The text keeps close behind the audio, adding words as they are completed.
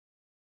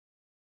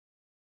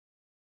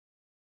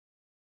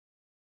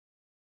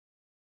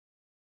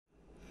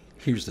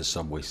Here's the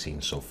subway scene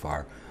so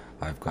far.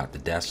 I've got the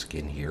desk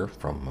in here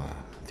from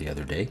the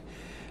other day.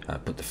 I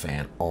put the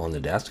fan on the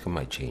desk. I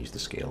might change the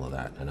scale of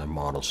that. And I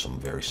modeled some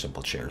very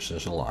simple chairs.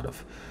 There's a lot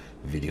of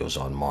videos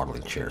on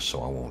modeling chairs,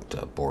 so I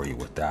won't bore you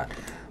with that.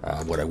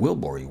 What I will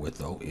bore you with,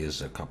 though,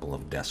 is a couple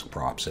of desk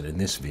props. And in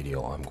this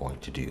video, I'm going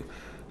to do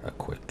a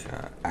quick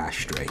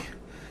ashtray,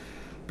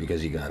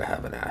 because you got to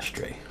have an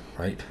ashtray,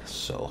 right?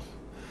 So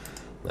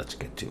let's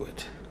get to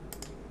it.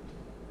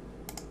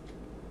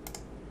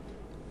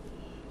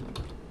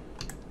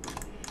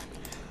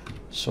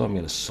 So I'm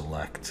going to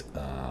select,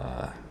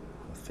 I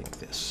think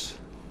this.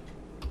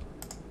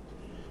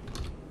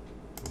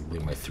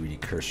 Bring my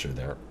 3D cursor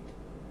there.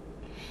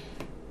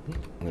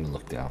 I'm going to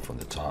look down from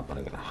the top, and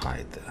I'm going to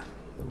hide the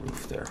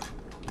roof there.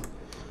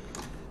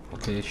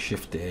 Okay,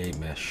 Shift A,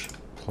 mesh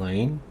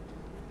plane.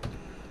 I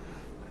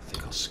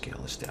think I'll scale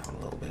this down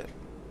a little bit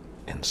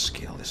and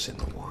scale this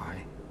into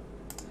Y.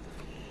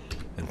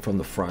 And from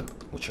the front,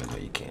 which I know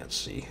you can't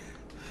see,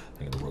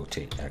 I'm going to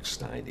rotate X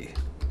 90.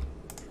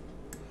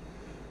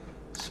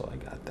 So I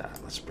got that.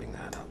 Let's bring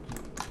that up.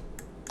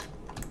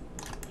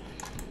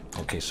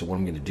 Okay, so what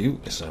I'm going to do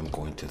is I'm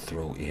going to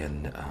throw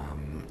in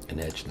an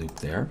edge loop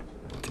there.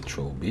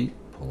 Control B,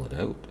 pull it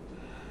out.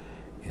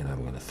 And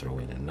I'm going to throw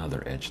in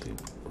another edge loop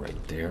right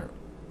there.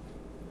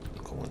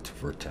 Go into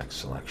vertex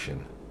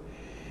selection.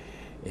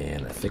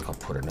 And I think I'll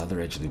put another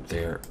edge loop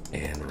there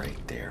and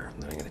right there.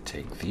 And then I'm going to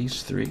take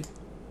these three.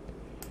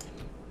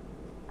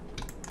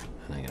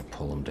 And I'm going to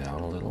pull them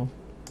down a little.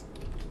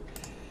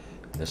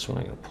 This one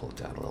I'm going to pull it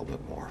down a little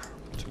bit more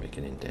to make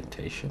an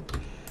indentation.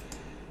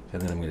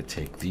 And then I'm going to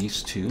take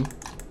these two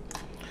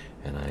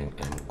and I am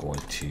going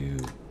to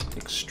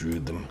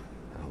extrude them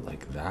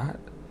like that.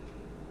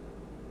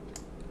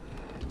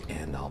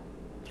 And I'll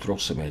throw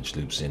some edge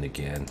loops in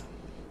again.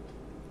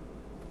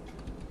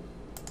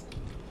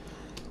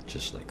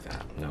 Just like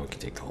that. Now we can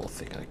take the whole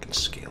thing and I can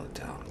scale it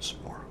down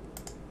some more.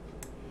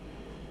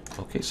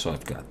 Okay, so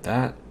I've got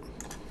that.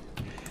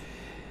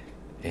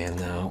 And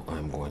now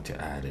I'm going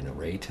to add an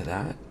array to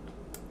that.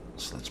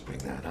 So let's bring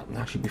that up. And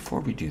actually, before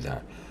we do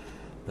that,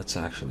 let's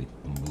actually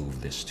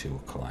move this to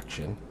a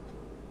collection.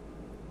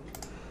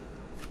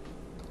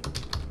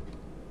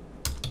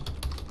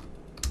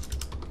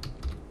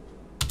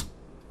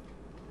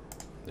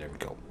 There we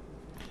go.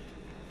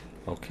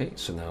 Okay,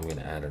 so now I'm going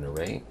to add an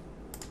array.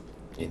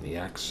 In the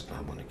X,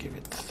 I'm going to give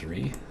it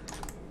 3.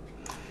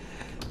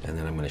 And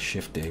then I'm going to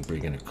Shift A,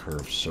 bring in a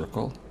curved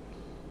circle.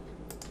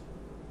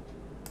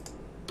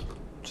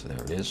 So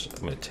there it is.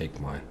 I'm going to take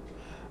my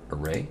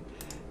array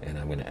and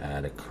I'm going to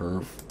add a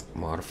curve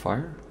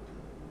modifier.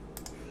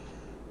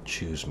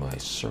 Choose my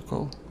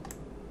circle.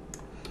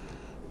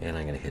 And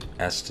I'm going to hit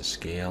S to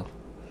scale.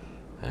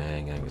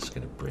 And I'm just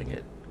going to bring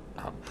it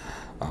up.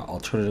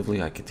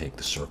 Alternatively, I could take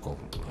the circle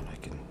and I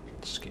can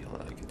scale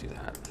it. I can do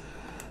that.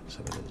 So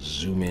I'm going to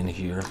zoom in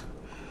here.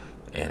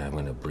 And I'm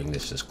going to bring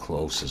this as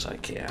close as I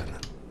can.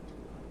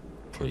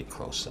 Pretty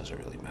close, doesn't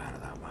really matter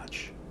that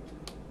much.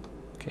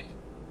 Okay.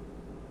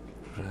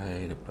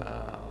 Right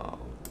about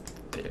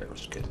there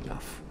is good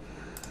enough.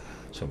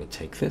 So I'm going to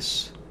take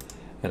this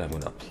and I'm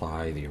going to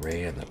apply the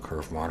array and the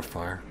curve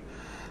modifier.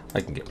 I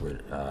can get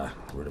rid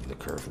of the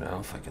curve now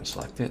if I can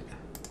select it.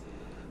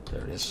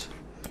 There it is.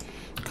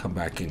 Come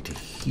back into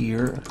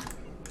here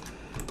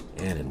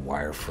and in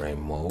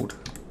wireframe mode,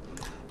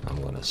 I'm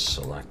going to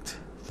select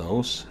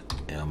those.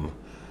 M,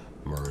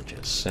 merge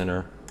at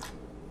center.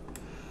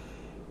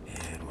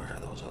 And where are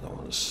those other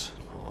ones?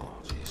 Oh,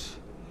 geez.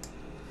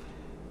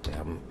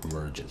 M,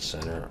 merge at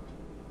center.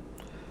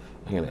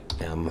 I'm going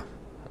to M,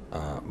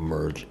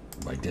 merge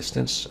by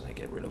distance, and I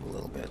get rid of a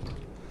little bit.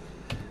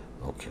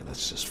 Okay,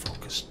 let's just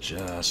focus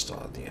just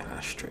on the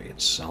ashtray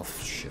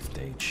itself. Shift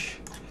H,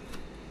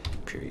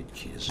 period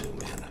key to zoom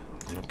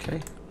in. Okay,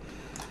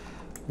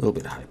 a little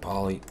bit of high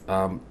poly.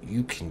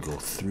 You can go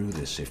through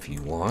this if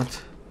you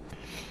want,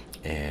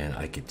 and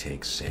I could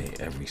take, say,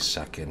 every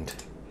second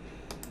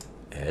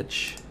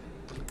edge,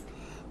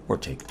 or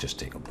just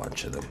take a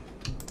bunch of them.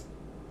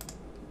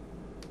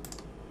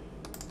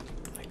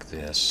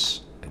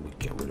 This, and we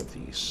get rid of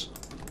these.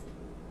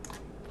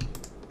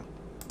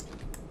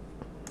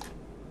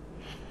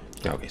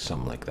 Okay,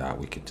 something like that.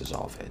 We could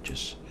dissolve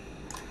edges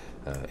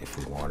if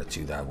we wanted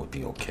to. That would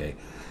be okay.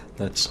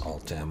 Let's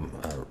Alt M,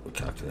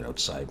 calculate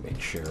outside, make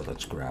sure.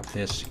 Let's grab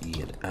this, E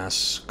and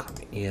S, come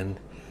in,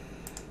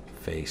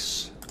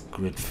 face,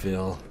 grid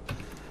fill.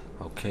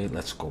 Okay,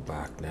 let's go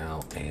back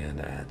now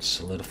and add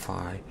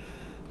solidify.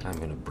 I'm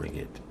going to bring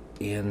it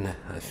in,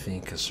 I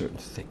think, a certain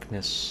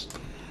thickness.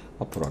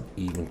 I'll put on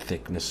even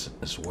thickness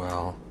as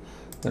well.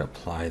 I'm going to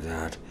apply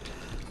that.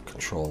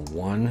 Control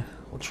 1,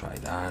 we'll try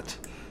that.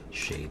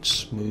 Shade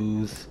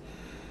smooth.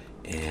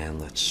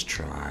 And let's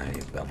try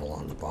bevel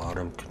on the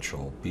bottom.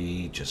 Control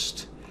B,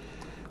 just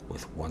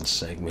with one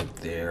segment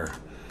there.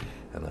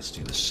 And let's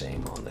do the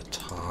same on the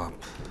top.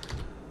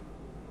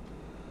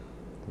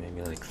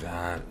 Maybe like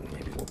that.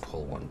 Maybe we'll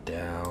pull one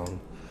down.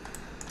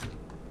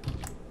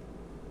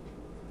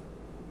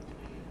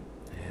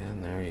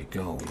 And there you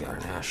go. We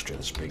got an ashtray.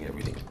 Let's bring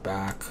everything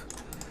back.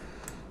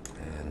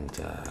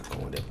 And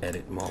go into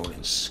edit mode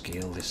and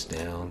scale this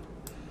down.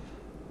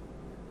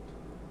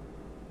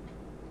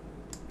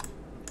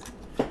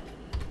 And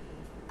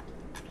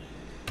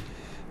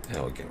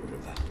we'll get rid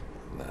of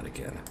that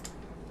again.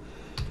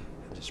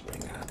 And just bring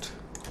that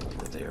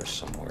over there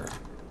somewhere.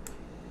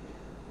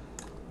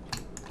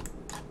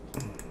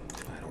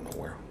 I don't know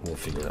where. We'll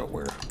figure out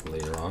where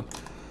later on.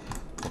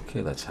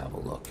 Okay, let's have a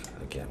look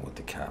again with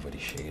the cavity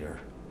shader.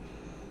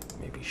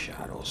 Maybe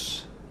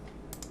shadows.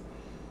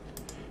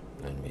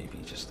 And maybe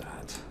just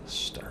that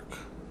stark.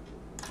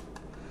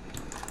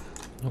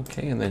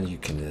 Okay, and then you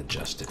can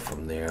adjust it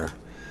from there.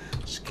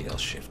 Scale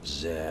Shift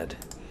Z.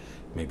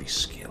 Maybe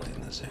scale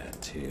in the Z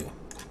too.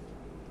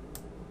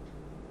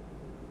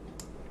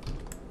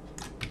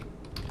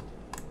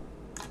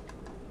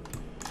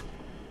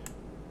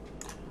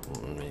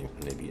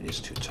 Maybe it is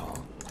too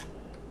tall.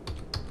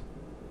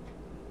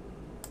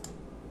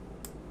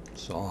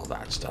 So all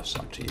that stuff's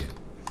up to you.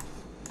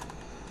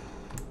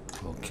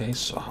 Okay,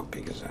 so how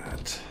big is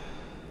that?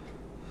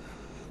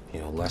 You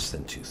know, less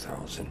than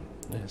 2,000.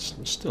 It's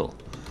still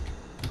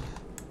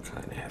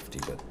kind of hefty,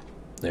 but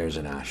there's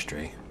an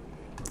ashtray.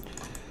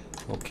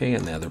 Okay,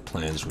 and the other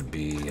plans would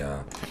be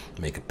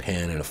make a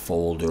pen and a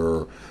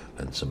folder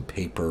and some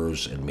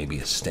papers and maybe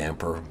a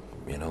stamper,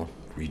 you know,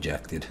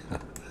 rejected.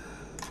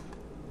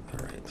 All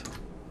right.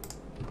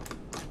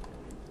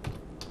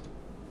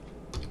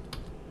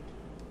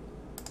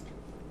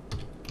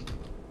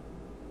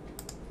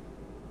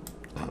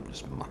 I'm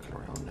just mucking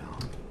around now.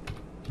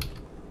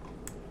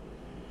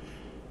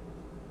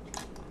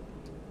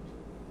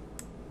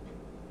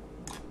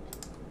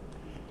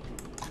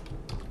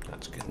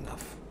 That's good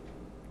enough.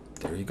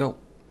 There you go.